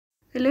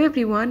Hello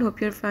everyone, hope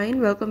you're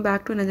fine. Welcome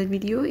back to another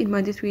video. In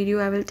this video,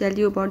 I will tell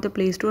you about the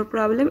Play Store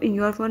problem in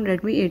your phone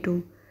Redmi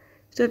A2.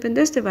 So if in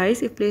this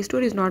device, if Play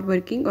Store is not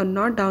working or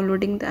not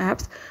downloading the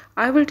apps,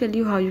 I will tell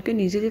you how you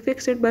can easily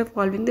fix it by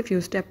following the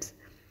few steps.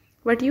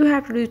 What you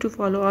have to do is to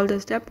follow all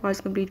the steps,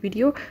 watch complete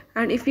video,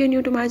 and if you are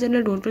new to my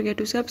channel, don't forget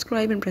to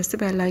subscribe and press the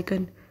bell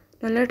icon.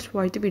 Now let's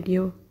watch the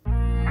video.